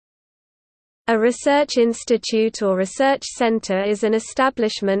A research institute or research center is an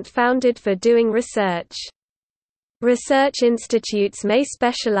establishment founded for doing research. Research institutes may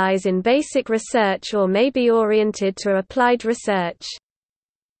specialize in basic research or may be oriented to applied research.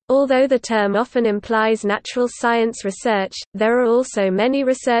 Although the term often implies natural science research, there are also many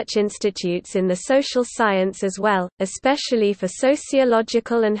research institutes in the social science as well, especially for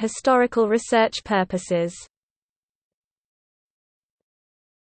sociological and historical research purposes.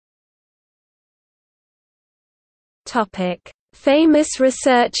 Famous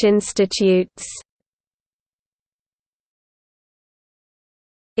research institutes.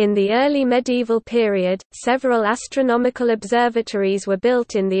 In the early medieval period, several astronomical observatories were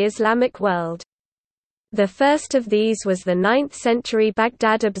built in the Islamic world. The first of these was the 9th-century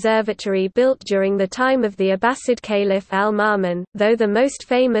Baghdad Observatory built during the time of the Abbasid Caliph al-Ma'mun, though the most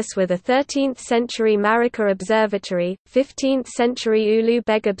famous were the 13th-century Marika Observatory, 15th-century Ulu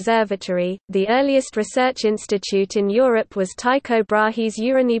Beg Observatory. The earliest research institute in Europe was Tycho Brahe's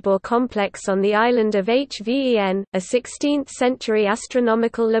Uranibor complex on the island of Hveen, a 16th-century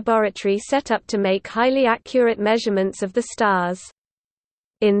astronomical laboratory set up to make highly accurate measurements of the stars.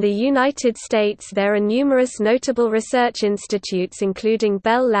 In the United States there are numerous notable research institutes including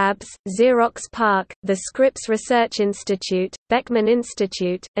Bell Labs, Xerox PARC, the Scripps Research Institute, Beckman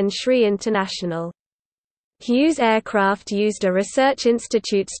Institute, and SRI International. Hughes Aircraft used a research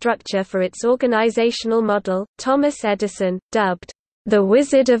institute structure for its organizational model. Thomas Edison, dubbed the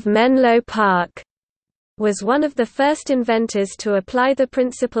Wizard of Menlo Park, was one of the first inventors to apply the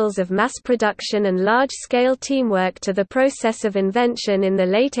principles of mass production and large-scale teamwork to the process of invention in the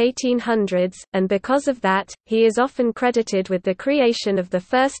late 1800s, and because of that, he is often credited with the creation of the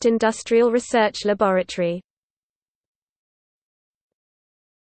first industrial research laboratory.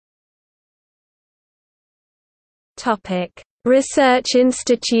 Research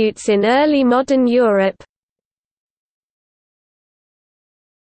institutes in early modern Europe.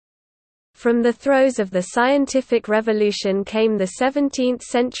 From the throes of the scientific revolution came the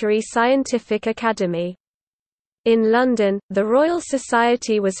 17th-century Scientific Academy. In London, the Royal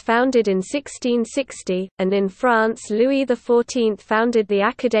Society was founded in 1660, and in France Louis XIV founded the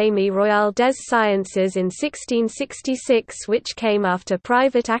Académie Royale des Sciences in 1666, which came after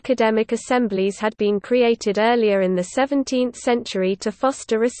private academic assemblies had been created earlier in the 17th century to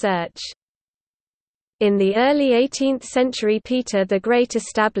foster research. In the early 18th century Peter the Great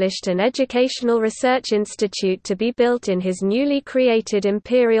established an educational research institute to be built in his newly created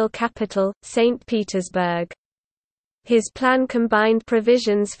imperial capital, St. Petersburg. His plan combined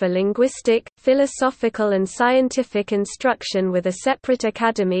provisions for linguistic, philosophical and scientific instruction with a separate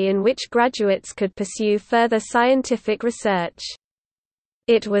academy in which graduates could pursue further scientific research.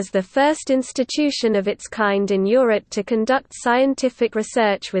 It was the first institution of its kind in Europe to conduct scientific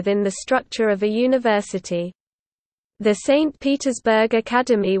research within the structure of a university. The St. Petersburg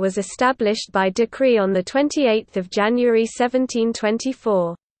Academy was established by decree on 28 January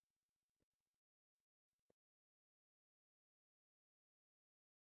 1724.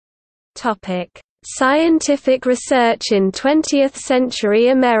 Scientific research in 20th century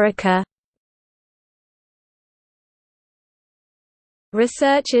America.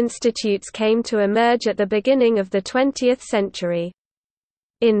 Research institutes came to emerge at the beginning of the 20th century.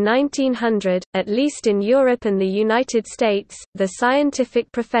 In 1900, at least in Europe and the United States, the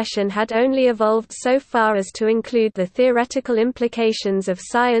scientific profession had only evolved so far as to include the theoretical implications of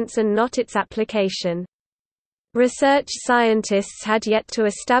science and not its application. Research scientists had yet to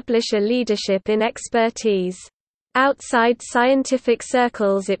establish a leadership in expertise. Outside scientific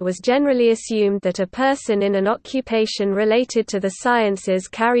circles it was generally assumed that a person in an occupation related to the sciences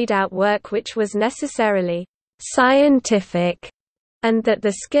carried out work which was necessarily scientific, and that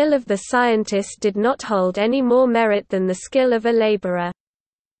the skill of the scientist did not hold any more merit than the skill of a laborer.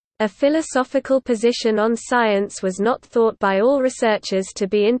 A philosophical position on science was not thought by all researchers to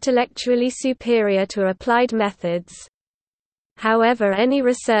be intellectually superior to applied methods. However, any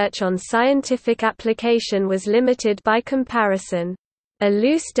research on scientific application was limited by comparison. A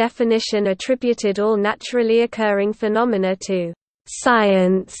loose definition attributed all naturally occurring phenomena to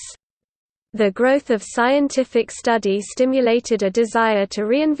science. The growth of scientific study stimulated a desire to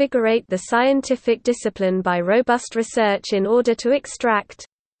reinvigorate the scientific discipline by robust research in order to extract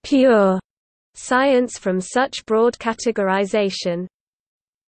pure science from such broad categorization.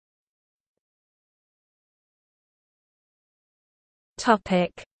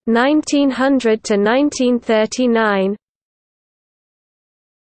 1900 to 1939.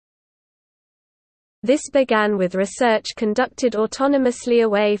 This began with research conducted autonomously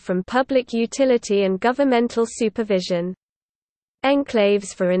away from public utility and governmental supervision.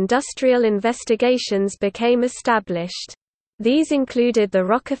 Enclaves for industrial investigations became established. These included the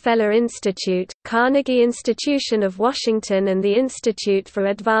Rockefeller Institute, Carnegie Institution of Washington and the Institute for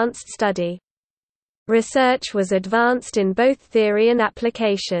Advanced Study. Research was advanced in both theory and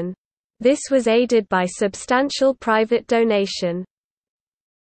application. This was aided by substantial private donation.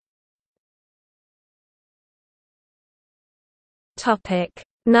 Topic: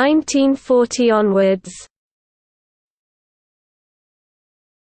 1940 onwards.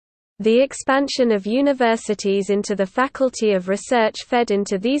 The expansion of universities into the faculty of research fed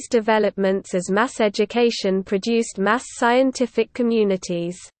into these developments as mass education produced mass scientific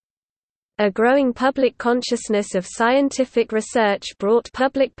communities. A growing public consciousness of scientific research brought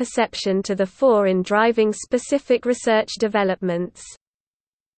public perception to the fore in driving specific research developments.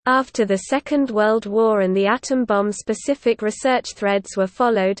 After the Second World War and the atom bomb, specific research threads were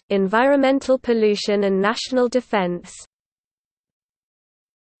followed: environmental pollution and national defense.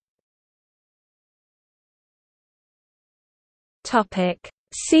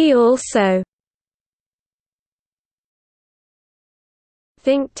 See also: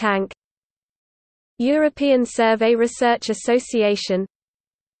 Think tank, European Survey Research Association,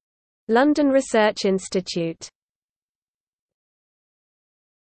 London Research Institute.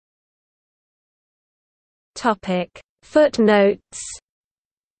 Footnotes.